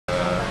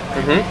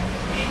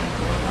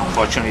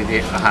Unfortunately,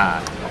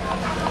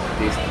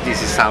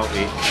 this is how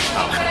it.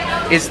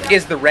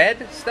 Is the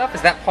red stuff?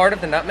 Is that part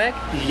of the nutmeg?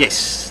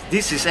 Yes,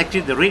 this is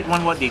actually the red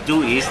one. What they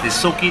do is they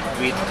soak it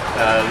with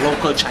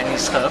local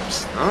Chinese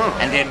herbs,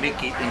 and then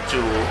make it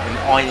into an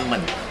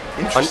ointment.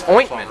 An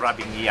ointment? For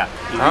rubbing, yeah.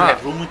 If you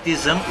have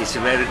rheumatism, it's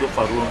very good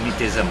for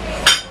rheumatism.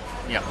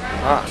 Yeah.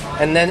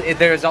 And then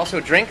there is also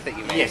a drink that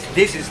you make. Yes,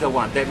 this is the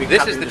one that we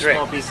cut into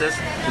small pieces.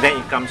 Then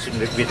it comes with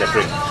the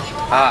drink.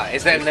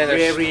 Is that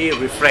very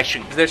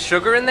refreshing? Is there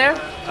sugar in there?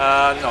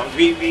 No,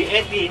 we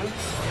add in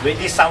with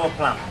this sour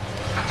plum.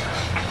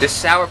 This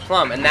sour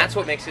plum, and that's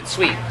what makes it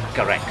sweet.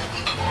 Correct.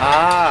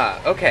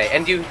 Okay.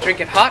 And do you drink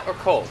it hot or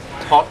cold?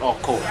 Hot or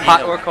cold.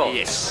 Hot or cold.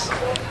 Yes.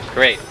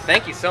 Great.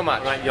 Thank you so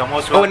much. Right, you're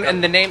most welcome.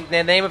 And the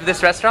name of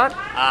this restaurant?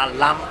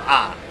 Lam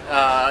A.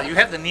 You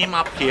have the name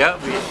up here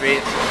with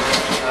the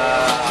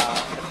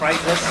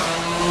prices.